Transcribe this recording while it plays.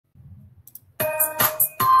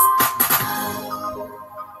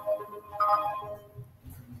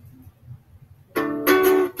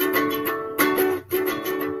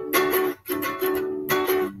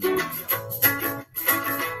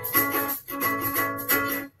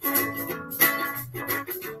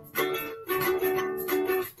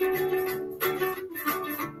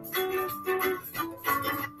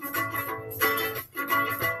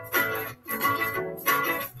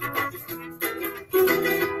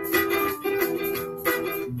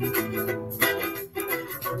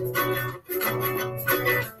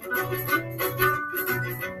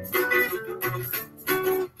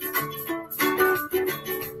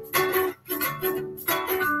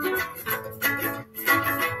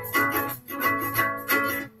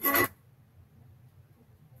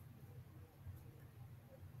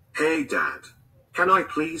Dad. Can I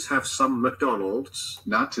please have some McDonald's?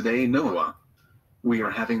 Not today, Noah. We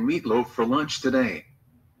are having meatloaf for lunch today.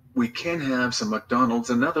 We can have some McDonald's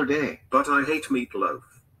another day. But I hate meatloaf.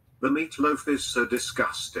 The meatloaf is so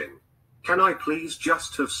disgusting. Can I please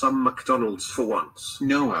just have some McDonald's for once?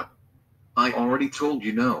 Noah, I already told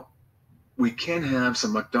you no. We can have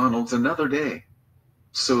some McDonald's another day.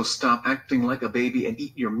 So stop acting like a baby and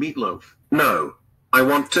eat your meatloaf. No. I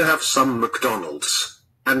want to have some McDonald's.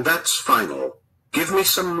 And that's final. Give me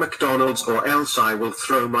some McDonald's or else I will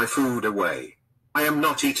throw my food away. I am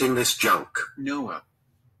not eating this junk. Noah,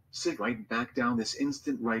 sit right back down this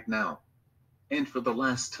instant right now. And for the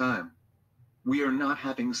last time. We are not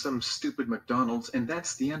having some stupid McDonald's and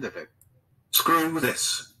that's the end of it. Screw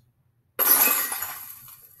this.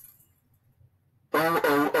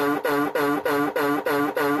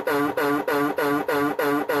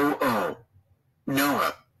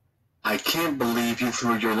 Noah, I can't believe you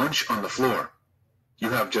threw your lunch on the floor. You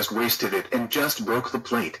have just wasted it and just broke the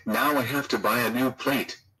plate. Now I have to buy a new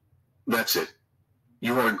plate. That's it.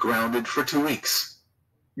 You are grounded for 2 weeks.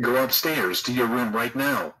 Go upstairs to your room right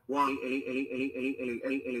now. Why?